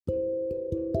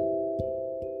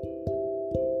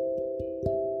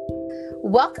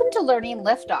Welcome to Learning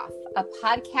Liftoff, a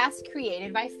podcast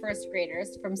created by first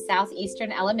graders from Southeastern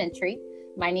Elementary.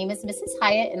 My name is Mrs.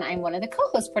 Hyatt, and I'm one of the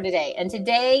co-hosts for today. And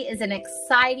today is an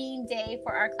exciting day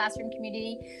for our classroom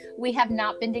community. We have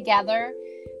not been together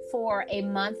for a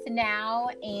month now,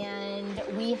 and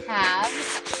we have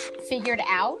figured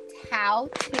out how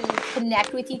to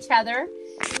connect with each other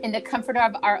in the comfort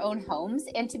of our own homes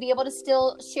and to be able to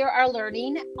still share our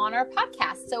learning on our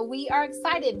podcast. So we are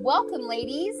excited. Welcome,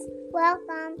 ladies.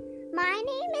 Welcome. My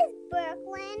name is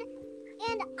Brooklyn,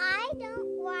 and I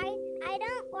don't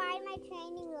ride my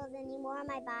training wheels anymore on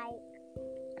my bike.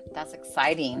 That's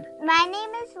exciting. My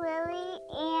name is Lily,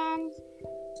 and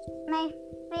my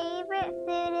favorite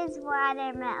food is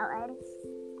watermelon.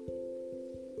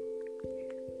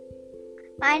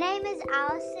 My name is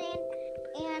Allison,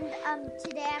 and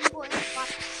today I'm going to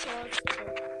watch Trolls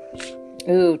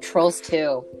 2. Ooh, Trolls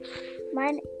 2.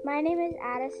 My name is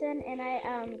Addison, and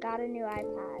I got a new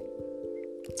iPad.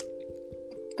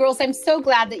 Girls, I'm so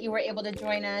glad that you were able to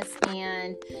join us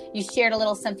and you shared a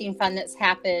little something fun that's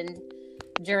happened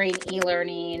during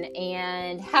e-learning.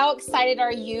 And how excited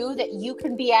are you that you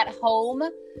can be at home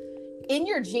in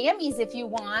your jammies if you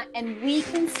want, and we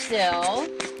can still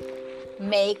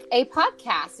make a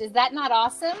podcast? Is that not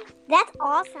awesome? That's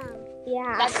awesome.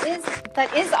 Yeah.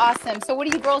 That is awesome. So what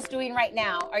are you girls doing right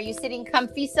now? Are you sitting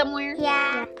comfy somewhere?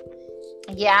 Yeah.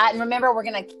 Yeah, and remember, we're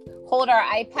going to hold our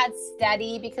iPad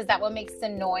steady because that will make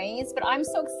some noise. But I'm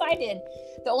so excited.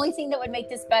 The only thing that would make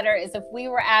this better is if we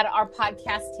were at our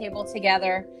podcast table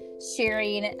together,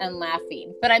 sharing and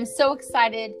laughing. But I'm so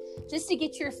excited just to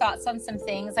get your thoughts on some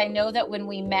things. I know that when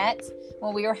we met,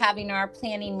 when we were having our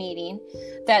planning meeting,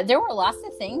 that there were lots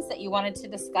of things that you wanted to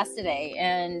discuss today.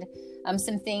 And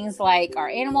some things like our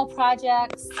animal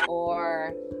projects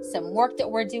or some work that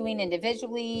we're doing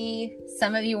individually.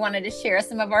 Some of you wanted to share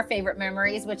some of our favorite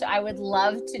memories, which I would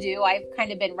love to do. I've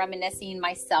kind of been reminiscing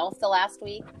myself the last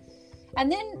week.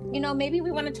 And then, maybe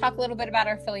we want to talk a little bit about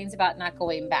our feelings about not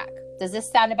going back. Does this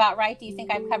sound about right? Do you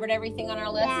think I've covered everything on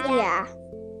our list? Yeah.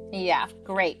 Yeah,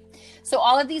 great. So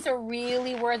all of these are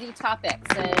really worthy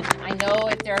topics. And I know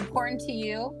if they're important to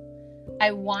you,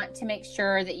 I want to make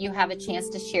sure that you have a chance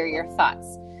to share your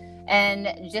thoughts. And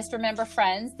just remember,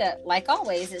 friends, that like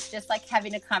always, it's just like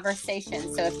having a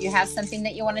conversation. So if you have something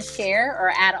that you want to share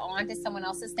or add on to someone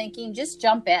else's thinking, just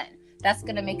jump in. That's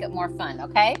going to make it more fun,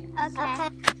 okay? Okay.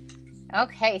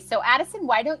 Okay, so Addison,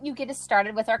 why don't you get us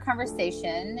started with our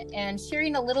conversation and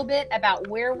sharing a little bit about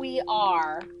where we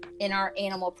are in our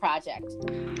animal project.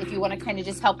 If you want to kind of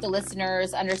just help the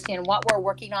listeners understand what we're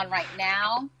working on right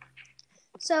now.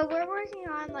 So we're working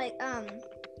on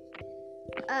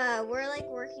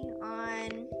working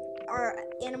on our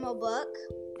animal book.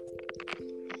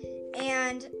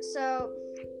 And so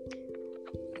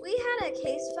we had a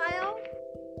case file,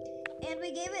 and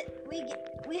we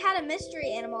had a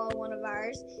mystery animal in one of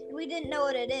ours, and we didn't know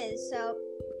what it is. So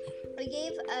we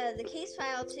gave the case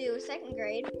file to second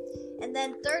grade, and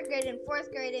then third grade and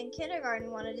fourth grade and kindergarten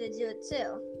wanted to do it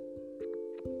too.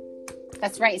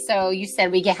 That's right. So you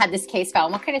said we had this case file.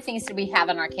 What kind of things did we have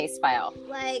in our case file?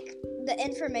 Like the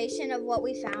information of what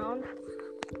we found.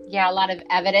 Yeah, a lot of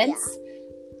evidence. Yeah.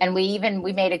 And we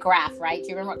made a graph, right? Do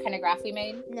you remember what kind of graph we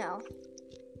made? No.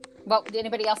 Well, did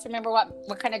anybody else remember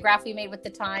what kind of graph we made with the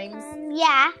times?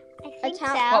 Yeah, I think so.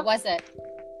 What was it?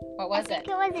 I think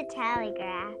it was a tally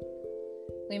graph.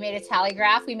 We made a tally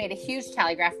graph. We made a huge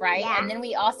tally graph, right? Yeah. And then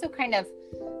we also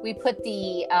we put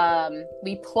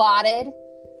we plotted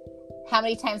how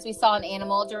many times we saw an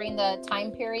animal during the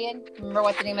time period. Remember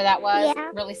what the name of that was?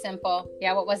 Yeah. Really simple.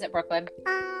 Yeah, what was it, Brooklyn?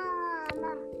 Time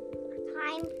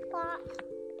plot.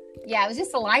 Yeah, it was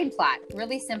just a line plot.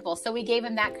 Really simple. So we gave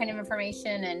him that kind of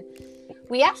information, and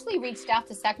we actually reached out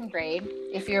to second grade,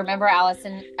 if you remember,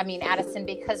 Addison,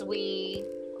 because we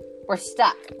were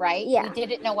stuck, right? Yeah. We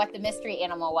didn't know what the mystery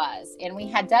animal was. And we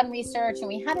had done research, and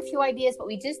we had a few ideas, but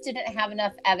we just didn't have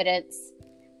enough evidence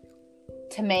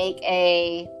to make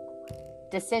a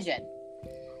decision.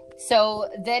 So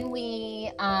then we,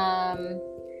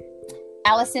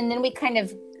 Allison, then we kind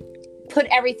of put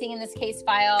everything in this case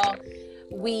file.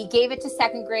 We gave it to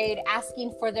second grade,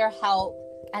 asking for their help.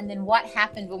 And then what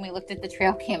happened when we looked at the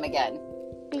trail cam again?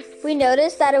 We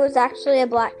noticed that it was actually a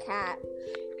black cat.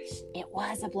 It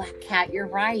was a black cat, you're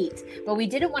right. But we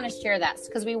didn't want to share that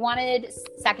because we wanted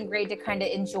second grade to kind of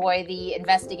enjoy the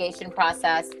investigation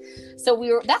process. So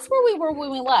that's where we were when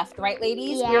we left, right,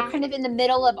 ladies? Yeah. We were kind of in the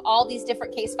middle of all these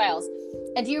different case files.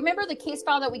 And do you remember the case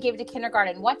file that we gave to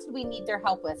kindergarten? What did we need their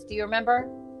help with? Do you remember?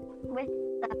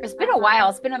 It's been a while.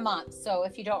 It's been a month. So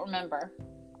if you don't remember.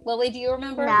 Lily, do you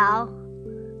remember? No.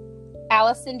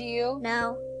 Allison, do you?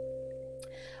 No.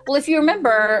 Well, if you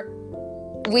remember,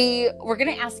 we were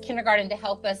going to ask kindergarten to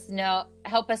help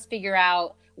us figure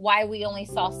out why we only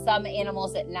saw some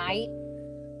animals at night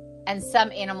and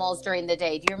some animals during the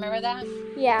day. Do you remember that?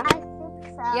 Yeah. I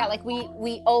think so. Yeah, like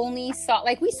we only saw,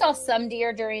 like, we saw some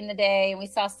deer during the day and we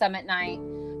saw some at night,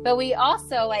 but we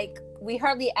also, like, we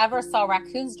hardly ever saw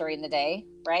raccoons during the day,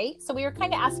 right? So we were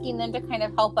kind of asking them to kind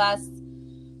of help us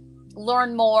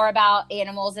learn more about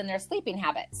animals and their sleeping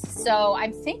habits. So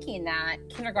I'm thinking that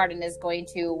kindergarten is going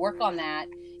to work on that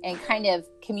and kind of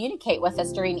communicate with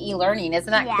us during e-learning.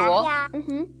 Isn't that cool? Yeah.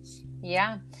 Mm-hmm.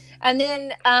 Yeah. And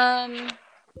then,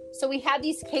 so we had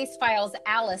these case files,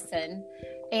 Allison,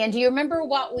 and do you remember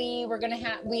what we were going to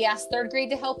have? We asked third grade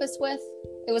to help us with.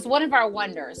 It was one of our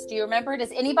wonders. Do you remember?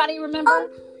 Does anybody remember?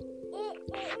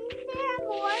 Isn't there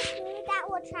more too that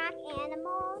will track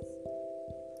animals?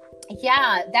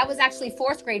 Yeah, that was actually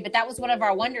fourth grade, but that was one of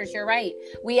our wonders. You're right.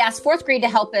 We asked fourth grade to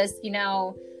help us,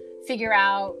 figure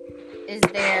out, is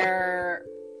there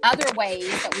other ways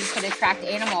that we could attract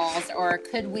animals, or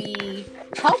could we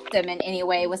help them in any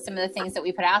way with some of the things that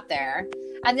we put out there?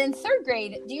 And then third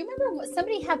grade, do you remember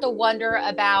somebody had to wonder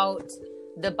about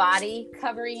the body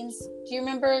coverings? Do you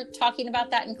remember talking about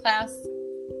that in class?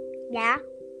 Yeah.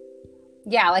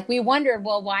 Yeah, like we wondered,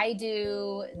 well, why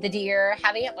do the deer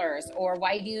have antlers? Or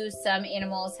why do some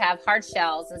animals have hard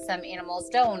shells and some animals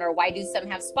don't? Or why do some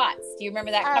have spots? Do you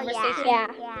remember that conversation? Yeah.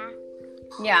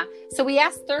 Yeah. So we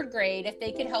asked third grade if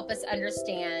they could help us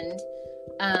understand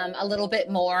a little bit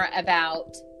more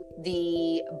about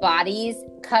the body's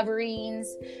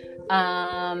coverings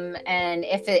and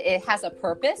if it has a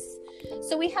purpose.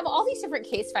 So we have all these different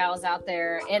case files out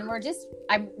there, and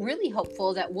I'm really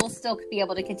hopeful that we'll still be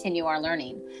able to continue our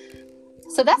learning.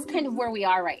 So that's kind of where we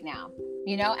are right now.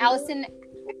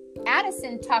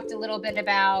 Addison talked a little bit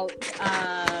about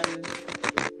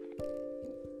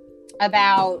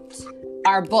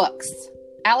our books.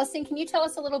 Allison, can you tell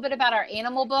us a little bit about our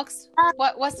animal books?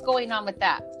 What's going on with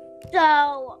that?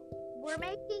 So we're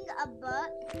making a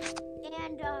book,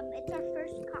 and it's our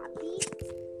first copy.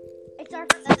 It's our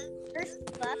first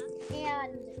book,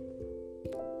 and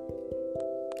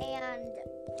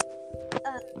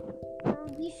we're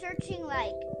researching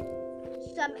like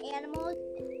some animals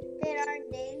that are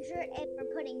endangered, and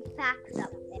we're putting facts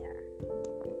up there.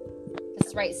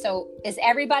 That's right. So is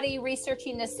everybody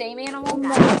researching the same animal?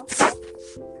 No.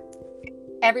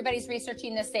 Everybody's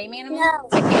researching the same animal? No.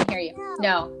 I can't hear you.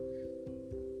 No.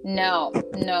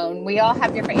 We all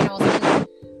have different animals.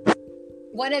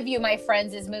 One of you, my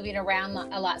friends, is moving around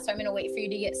a lot, so I'm going to wait for you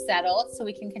to get settled so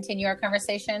we can continue our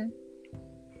conversation.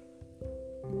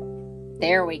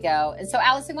 There we go. And so,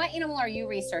 Allison, what animal are you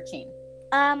researching?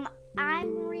 I'm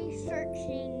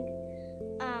researching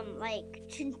like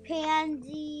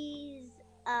chimpanzees,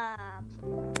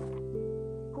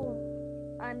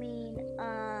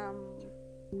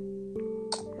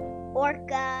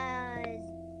 orcas.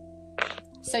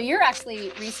 So you're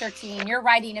actually you're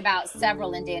writing about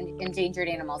several endangered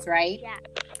animals, right? Yeah.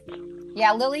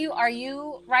 Yeah, Lily, are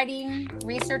you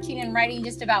researching and writing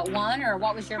just about one, or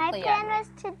what was your plan? My plan was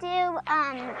to do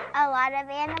a lot of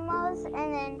animals,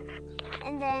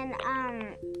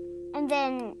 and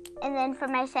then for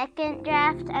my second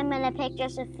draft, I'm gonna pick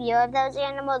just a few of those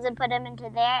animals and put them into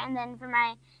there, and then for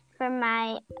my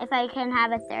if I can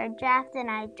have a third draft, then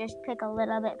I just pick a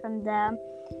little bit from them,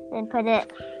 then put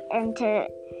it into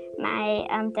my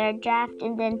third draft,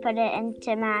 and then put it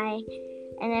into my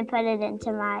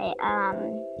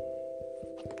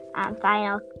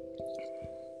final.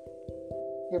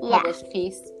 Your published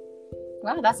piece.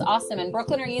 Wow, that's awesome. And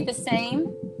Brooklyn, are you the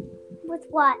same? With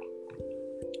what?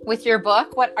 With your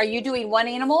book? What are you doing? One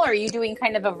animal, or are you doing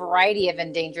kind of a variety of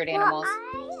endangered animals?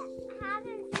 Well, I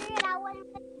haven't figured out what I'm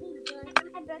going to be doing for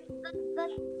my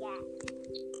book yet.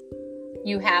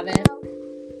 You haven't?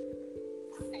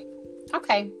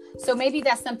 Okay. So maybe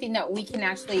that's something that we can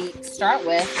actually start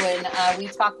with when we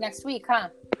talk next week, huh?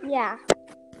 Yeah.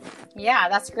 Yeah,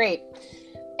 that's great.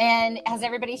 And has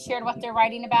everybody shared what they're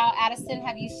writing about? Addison,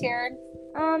 have you shared?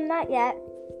 Not yet.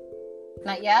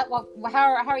 Not yet? Well,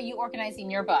 how are you organizing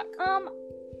your book? I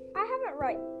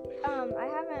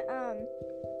haven't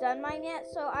done mine yet,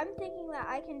 so I'm thinking that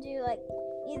I can do like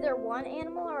either one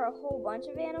animal or a whole bunch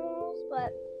of animals,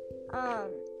 but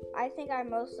I think I'm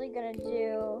mostly gonna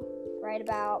write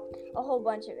about a whole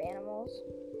bunch of animals.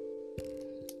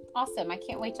 Awesome. I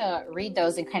can't wait to read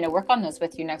those and kind of work on those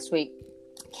with you next week.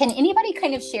 Can anybody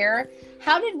kind of share,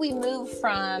 how did we move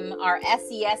from our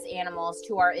SES animals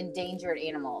to our endangered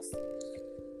animals?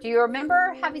 Do you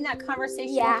remember having that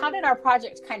conversation? Yeah. How did our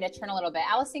project kind of turn a little bit?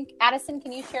 Addison,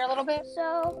 can you share a little bit?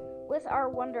 So, with our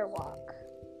Wonder Walk.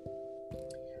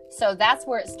 So that's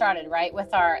where it started, right?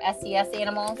 With our SES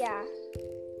animals. Yeah.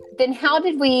 Then how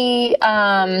did we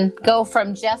go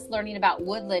from just learning about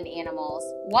woodland animals?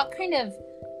 What kind of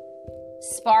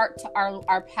sparked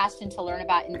our passion to learn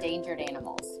about endangered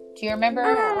animals? Do you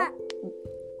remember,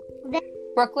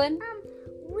 Brooklyn?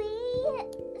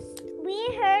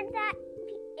 We heard that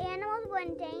animals were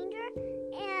in danger,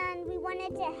 and we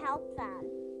wanted to help them.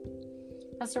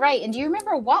 That's right. And do you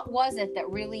remember what was it that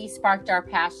really sparked our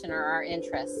passion or our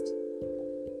interest?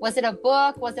 Was it a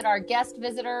book? Was it our guest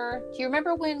visitor? Do you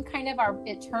remember when kind of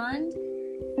it turned?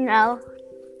 No.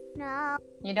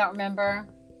 You don't remember?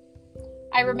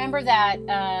 I remember that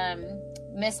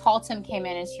Miss Haltom came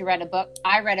in and she read a book.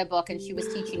 I read a book and she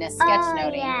was teaching us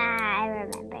sketchnoting. Yeah, I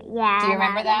remember. Yeah. Do you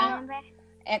remember that?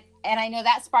 And I know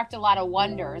that sparked a lot of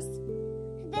wonders.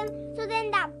 So then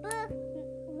that book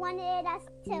wanted us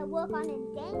to work on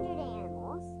endangered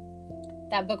animals.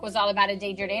 That book was all about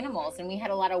endangered animals, and we had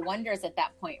a lot of wonders at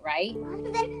that point, right?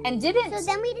 So then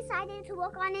we decided to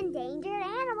work on endangered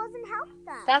animals and help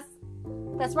them.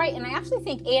 That's right. And I actually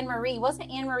think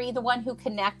wasn't Anne Marie the one who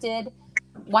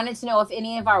wanted to know if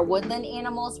any of our woodland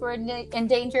animals were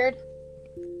endangered?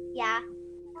 Yeah.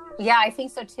 Yeah, I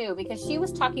think so too, because she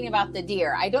was talking about the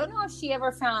deer. I don't know if she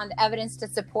ever found evidence to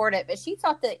support it, but she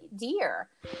thought that deer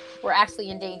were actually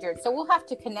endangered. So we'll have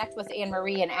to connect with Anne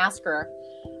Marie and ask her,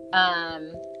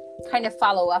 kind of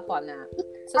follow up on that.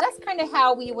 So that's kind of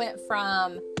how we went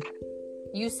from,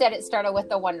 you said it started with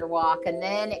the Wonder Walk, and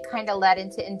then it kind of led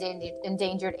into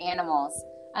endangered animals.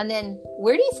 And then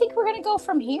where do you think we're going to go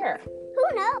from here? Who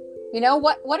knows? You know,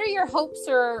 what are your hopes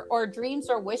or dreams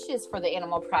or wishes for the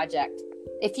Animal Project?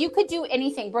 If you could do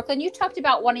anything, Brooklyn, you talked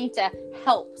about wanting to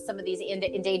help some of these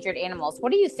endangered animals.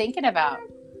 What are you thinking about?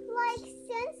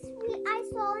 Since I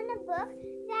saw in the book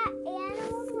that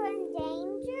animals were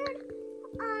endangered,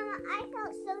 I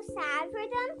felt so sad for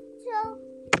them.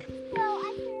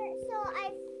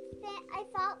 I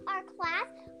thought our class,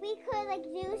 we could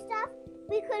do stuff.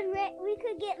 We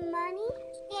could get money,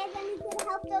 and then we could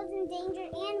help those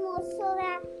endangered animals so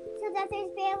that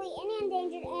there's barely any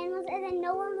endangered animals, and then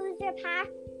no one loses their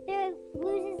passion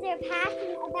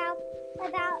about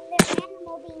their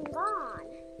animal being gone.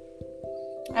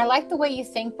 I like the way you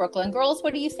think, Brooklyn. Girls,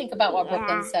 what do you think about what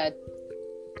Brooklyn said?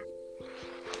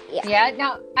 Yeah.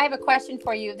 Now, I have a question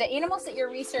for you. The animals that you're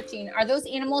researching, are those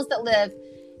animals that live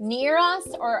near us,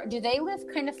 or do they live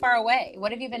kind of far away?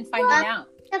 What have you been finding out?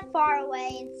 Far away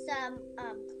and some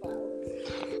close.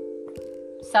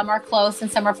 Some are close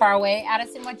and some are far away.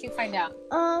 Addison, what'd you find out?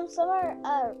 Some are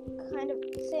kind of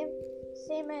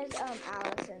same as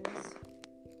Allison's.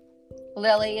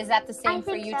 Lily, is that the same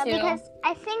for you too? Because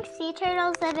I think sea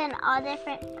turtles live in all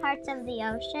different parts of the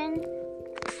ocean.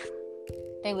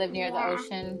 They live near the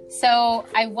ocean. So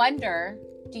I wonder,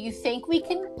 do you think we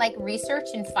can research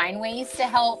and find ways to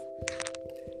help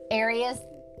areas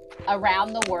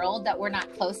around the world that we're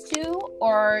not close to?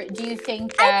 Or do you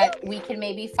think that we can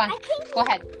maybe find... Go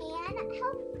ahead. We can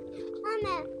help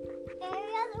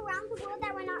areas around the world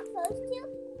that we're not close to.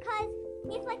 Because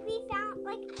if we found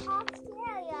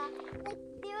Australia,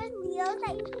 there was Leos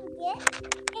that you can get.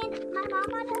 And my mom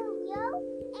wanted a Leo,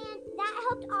 and that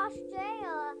helped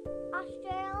Australia a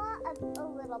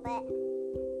little bit.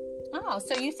 Oh,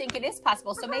 so you think it is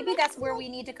possible. So maybe that's where we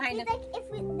need to kind of...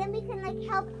 then we can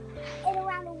help it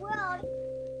around the world,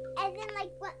 and then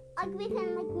we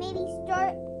can maybe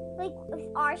start with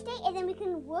our state, and then we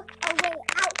can work our way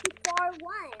out to far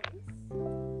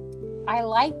ones. I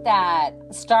like that.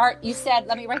 You said,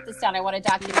 let me write this down. I want to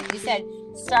document. You said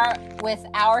start with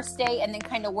our state and then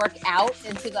kind of work out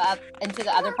into the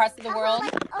other parts of the world.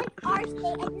 Our state,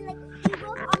 and then we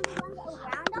work on the ones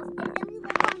around us, and then we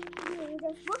work on the ones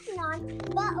we're working on,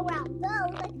 but around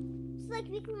those, so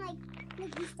we can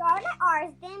we start at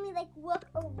ours, then we work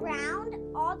around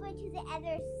all the way to the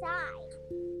other side.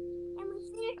 And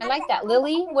we I like that.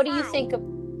 Lily, what do you think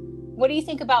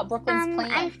about Brooklyn's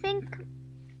plan?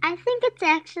 I think it's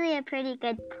actually a pretty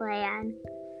good plan.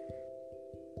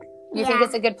 You think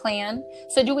it's a good plan?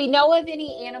 So do we know of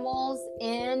any animals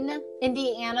in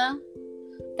Indiana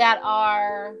that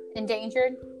are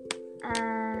endangered?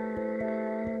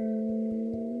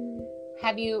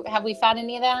 Have we found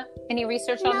any of that? Any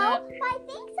research on that? No, but I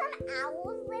think some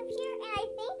owls live here, and I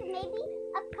think maybe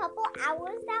a couple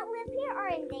owls that live here are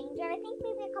endangered. I think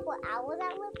maybe a couple owls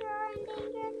that live here are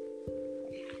endangered.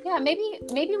 Yeah,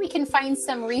 maybe we can find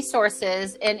some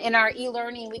resources, and in our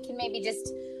e-learning we can maybe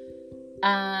just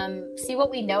see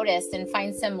what we noticed and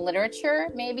find some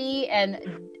literature maybe and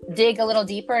dig a little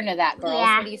deeper into that, girls.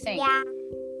 What do you think? Yeah.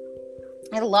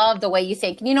 I love the way you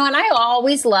think. And I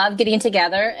always love getting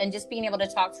together and just being able to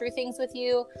talk through things with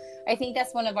you. I think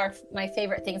that's one of my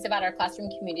favorite things about our classroom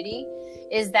community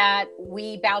is that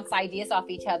we bounce ideas off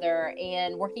each other,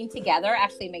 and working together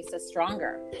actually makes us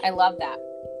stronger. I love that.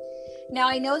 Now,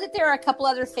 I know that there are a couple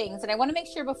other things, and I want to make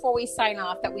sure before we sign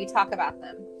off that we talk about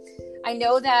them. I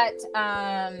know that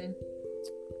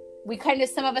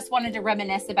some of us wanted to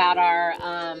reminisce about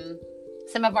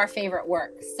some of our favorite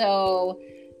work. So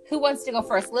who wants to go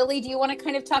first? Lily, do you want to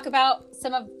kind of talk about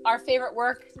some of our favorite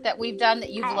work that we've done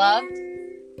that you've loved?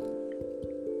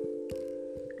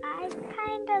 I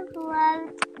kind of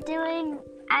loved doing,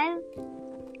 I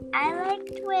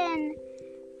liked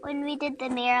when we did the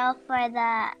mural for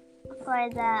the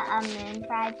moon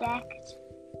project.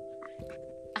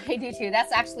 I do too.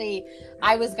 That's actually,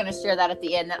 I was going to share that at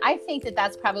the end. That I think that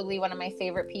that's probably one of my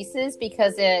favorite pieces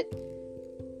because it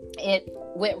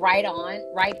went right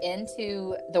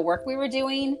into the work we were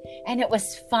doing, and it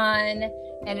was fun,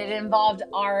 and it involved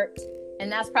art,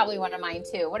 and that's probably one of mine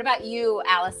too. What about you,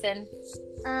 Allison?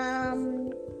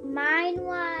 Mine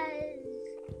was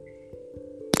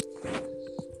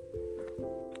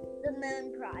the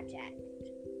moon project.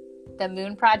 The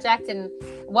moon project, and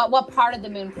what part of the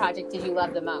moon project did you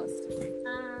love the most?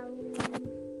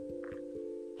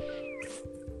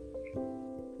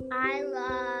 I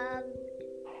loved.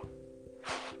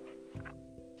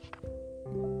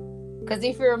 Because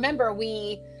if you remember,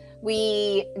 we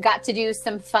got to do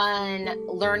some fun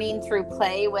learning through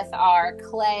play with our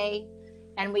clay,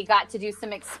 and we got to do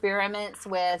some experiments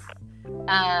with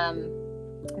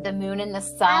the moon and the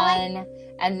sun.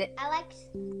 I liked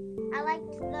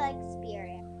the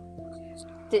experiment.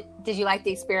 Did you like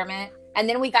the experiment? And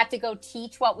then we got to go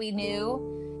teach what we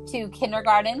knew to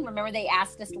kindergarten. Remember, they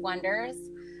asked us wonders.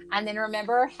 And then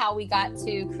remember how we got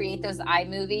to create those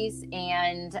iMovies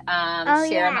and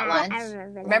share them at lunch? I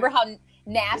remember how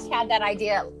Nash had that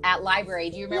idea at library?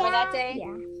 Do you remember that day?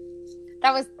 Yeah.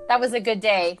 That was a good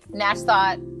day. Nash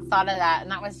thought of that,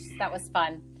 and that was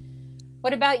fun.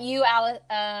 What about you,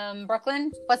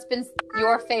 Brooklyn? What's been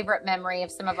your favorite memory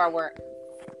of some of our work?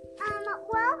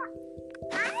 Well,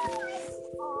 I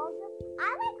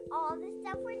like all the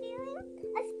stuff we're doing,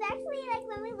 especially like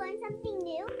when we learn something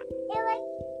new. It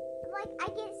I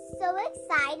get so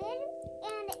excited,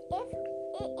 and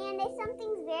if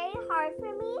something's very hard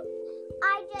for me,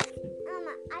 I just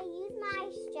I use my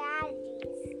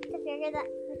strategies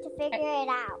to figure it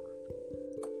out.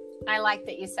 I like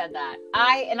that you said that.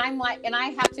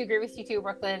 I have to agree with you too,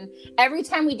 Brooklyn. Every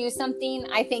time we do something,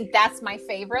 I think that's my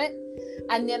favorite.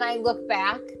 And then I look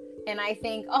back and I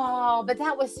think, oh, but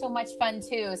that was so much fun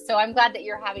too. So I'm glad that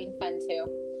you're having fun too.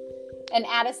 And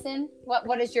Addison,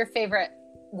 what is your favorite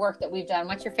work that we've done?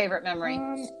 What's your favorite memory?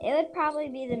 It would probably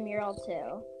be the mural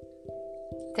too.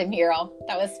 The mural.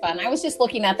 That was fun. I was just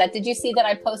looking at that. Did you see that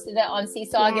I posted it on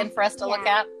Seesaw again for us to look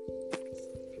at?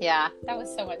 Yeah, that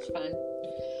was so much fun.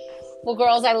 Well,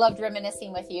 girls, I loved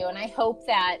reminiscing with you, and I hope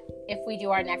that if we do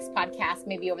our next podcast,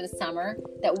 maybe over the summer,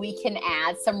 that we can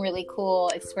add some really cool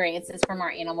experiences from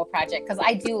our animal project, because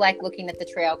I do like looking at the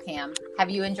trail cam. Have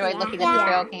you enjoyed looking at the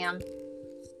trail cam?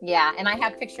 Yeah, and I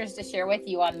have pictures to share with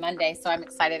you on Monday, so I'm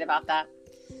excited about that.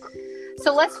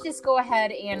 So let's just go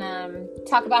ahead and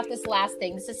talk about this last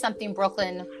thing. This is something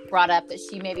Brooklyn brought up that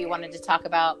she maybe wanted to talk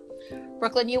about.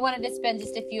 Brooklyn, you wanted to spend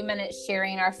just a few minutes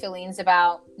sharing our feelings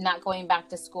about not going back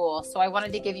to school. So I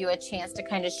wanted to give you a chance to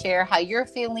kind of share how you're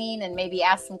feeling and maybe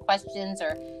ask some questions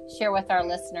or share with our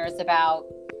listeners about,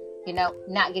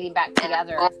 not getting back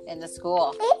together in the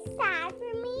school. It's sad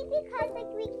for me because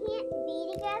we can't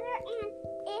be together, and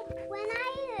when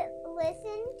I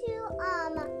listen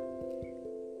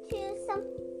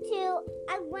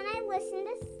when I listen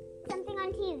to something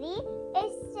on TV,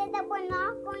 it said that we're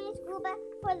not going to school, but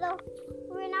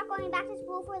we're not going back to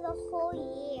school for the whole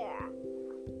year.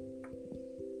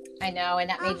 I know, and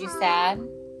that made you sad.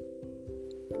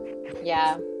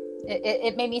 Yeah,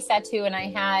 it made me sad too, and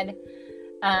I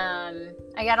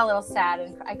got a little sad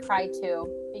and I cried too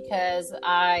because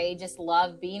I just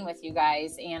love being with you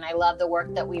guys and I love the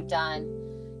work that we've done.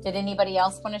 Did anybody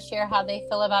else want to share how they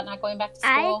feel about not going back to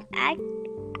school? I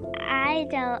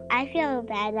don't. I feel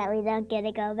bad that we don't get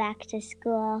to go back to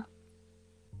school.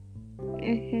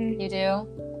 You do?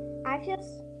 I feel.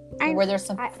 Were there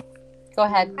some? Go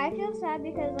ahead. I feel sad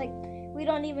because we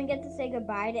don't even get to say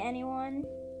goodbye to anyone.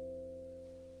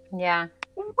 Yeah.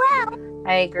 Well,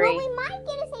 I agree. Well, we might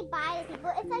get to say bye to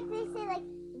people. It's like they say,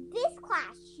 this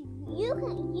class, you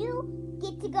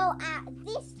get to go at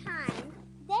this time.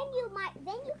 Then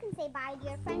you can say bye to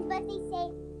your friends. But if they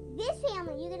say this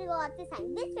family, you're going to go out this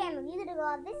time. This family, you're going to go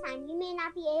out this time. You may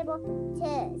not be able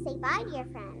to say bye to your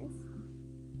friends.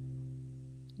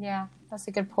 Yeah, that's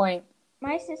a good point.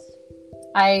 My sister.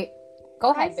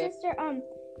 Go ahead, babe. My sister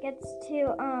gets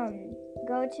to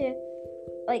go to,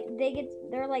 like,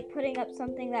 they're like putting up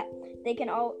something that they can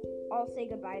all say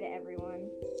goodbye to everyone.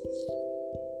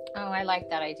 Oh, I like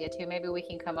that idea too. Maybe we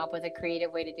can come up with a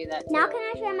creative way to do that too. Now can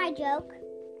I share my joke?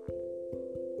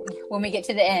 When we get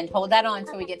to the end. Hold that on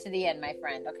until we get to the end, my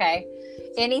friend, okay?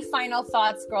 Any final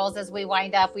thoughts, girls, as we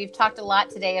wind up? We've talked a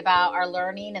lot today about our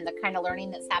learning and the kind of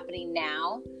learning that's happening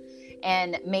now,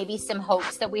 and maybe some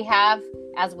hopes that we have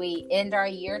as we end our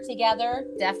year together.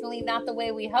 Definitely not the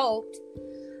way we hoped,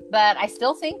 but I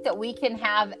still think that we can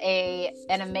have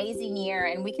an amazing year,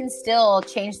 and we can still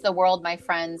change the world, my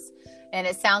friends. And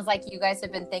it sounds like you guys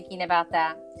have been thinking about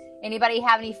that. Anybody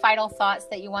have any final thoughts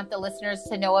that you want the listeners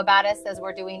to know about us as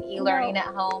we're doing e-learning at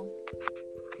home?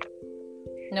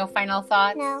 No final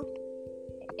thoughts? No.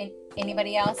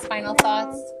 Anybody else? Final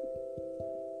thoughts?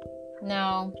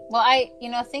 No. Well,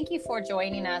 thank you for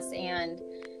joining us and,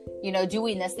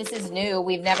 doing this. This is new.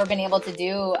 We've never been able to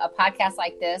do a podcast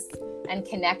like this and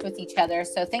connect with each other.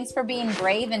 So thanks for being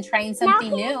brave and trying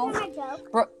something new. Now can I share my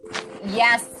joke?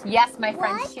 Yes, my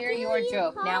friend. What Share do your you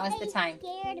joke. call Now is the time.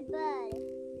 Scared bird.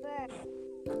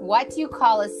 What do you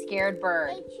call a scared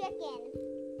bird? A chicken.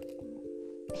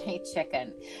 A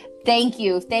chicken. Thank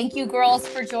you, girls,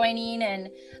 for joining, and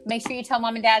make sure you tell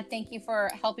mom and dad thank you for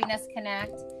helping us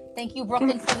connect. Thank you,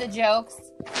 Brooklyn, for the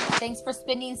jokes. Thanks for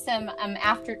spending some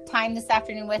time this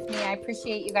afternoon with me. I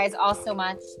appreciate you guys all so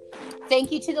much.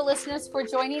 Thank you to the listeners for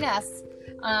joining us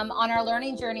on our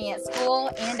learning journey at school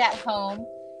and at home.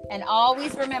 And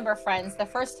always remember, friends, the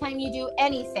first time you do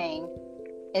anything,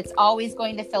 it's always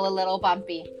going to feel a little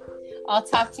bumpy. I'll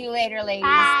talk to you later, ladies.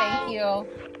 Bye. Thank you.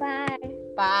 Bye.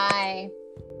 Bye.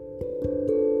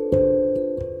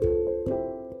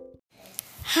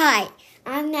 Hi,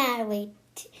 I'm Natalie.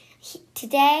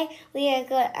 Today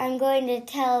I'm going to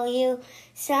tell you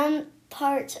some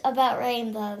parts about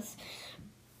rainbows.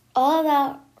 All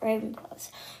about rainbows.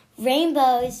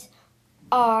 Rainbows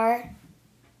are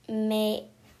made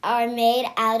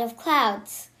out of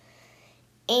clouds.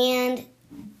 And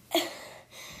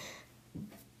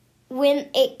when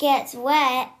it gets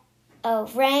wet, a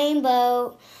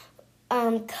rainbow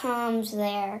comes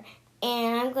there.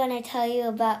 And I'm going to tell you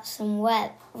about some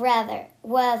weather.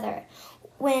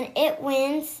 When it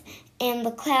winds and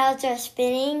the clouds are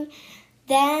spinning,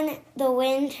 then the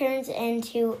wind turns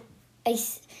into a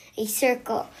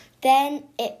circle. Then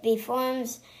it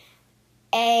forms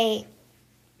a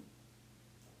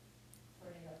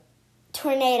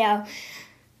tornado.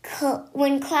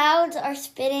 When clouds are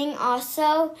spinning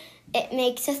also, it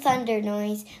makes a thunder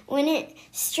noise. When it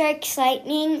strikes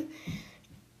lightning,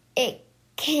 it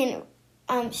can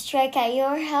strike at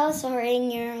your house or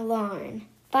in your lawn.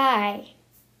 Bye.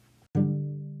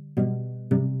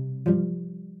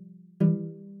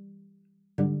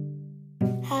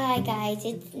 Hi guys,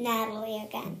 it's Natalie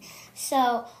again.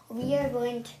 So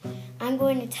I'm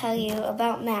going to tell you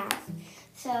about math.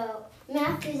 So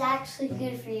math is actually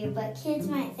good for you, but kids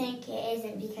might think it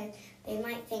isn't because they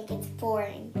might think it's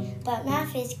boring. But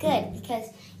math is good because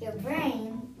your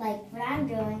brain, like what I'm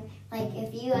doing, like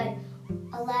if you had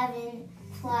 11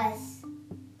 plus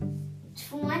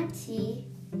 20,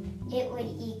 it would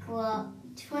equal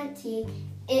 20.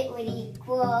 It would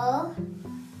equal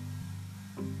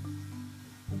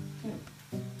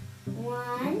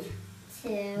 1,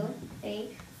 2, 3,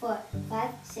 4, 5,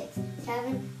 6,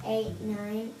 7, 8,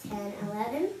 9, 10,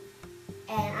 11.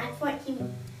 And I'm 20.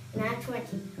 And I'm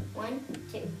 20. 1,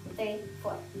 2, 3,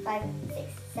 4, 5,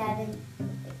 6, 7,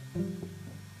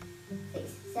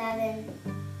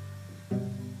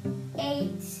 8,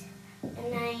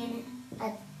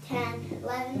 9, 10,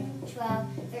 11, 12,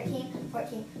 13,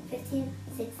 14, 15,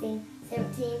 16,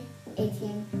 17,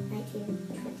 18, 19,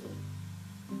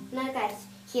 20. Now guys,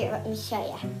 here, let me show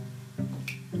you.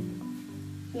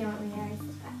 You want me to erase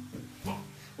this part? Okay.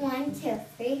 1, 2,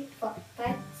 3, 4,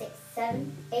 5, 6,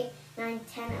 7, 8, 9,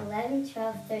 10, 11,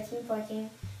 12, 13, 14,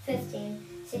 15,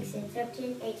 16,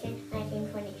 17, 18, 19,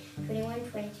 20, 21,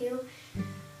 22,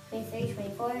 23,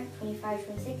 24, 25,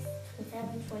 26,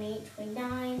 27, 28,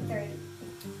 29, 30.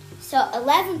 So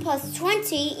 11 plus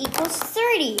 20 equals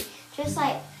 30. Just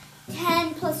like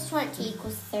 10 plus 20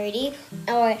 equals 30,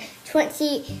 or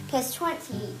 20 plus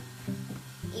 20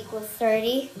 equals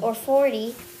 30, or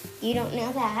 40. You don't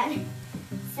know that.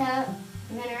 So I'm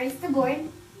going to erase the board.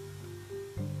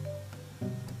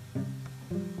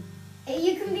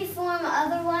 You can reform the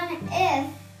other one if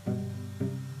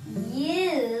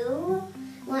you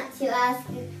want to ask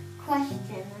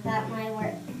question about my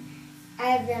work.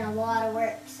 I've done a lot of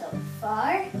work so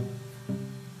far,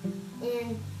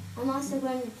 and I'm also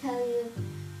going to tell you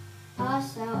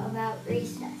also about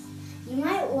recess. You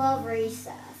might love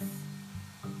recess,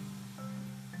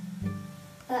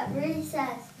 but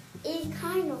recess is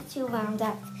kind of too wound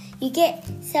up. You get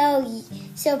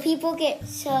so people get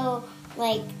so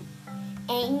like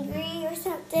angry or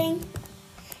something,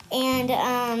 and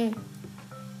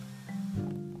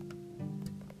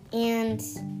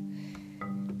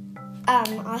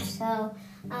also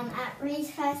at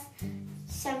recess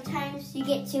sometimes you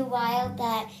get too wild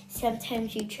that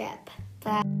sometimes you trip.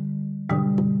 But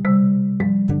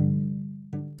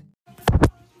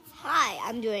hi,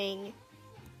 I'm doing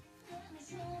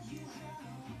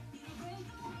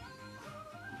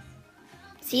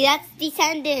see, that's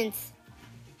Descendants.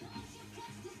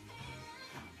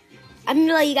 I'm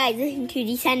gonna let you guys listen to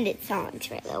Descendants songs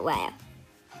for a little while.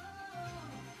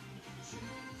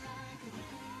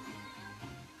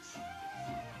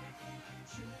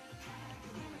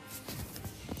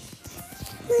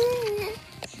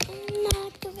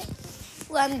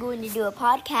 Well, I'm going to do a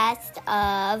podcast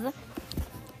of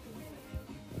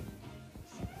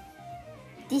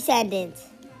Descendants.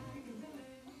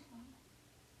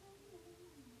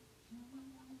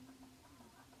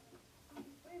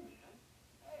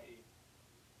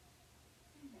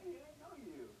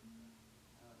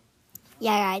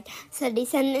 Yeah, guys. So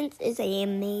Descendants is an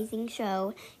amazing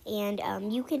show,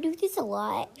 and you can do this a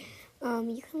lot.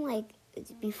 You can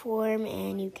perform,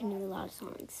 and you can do a lot of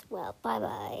songs. Well,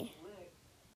 bye-bye.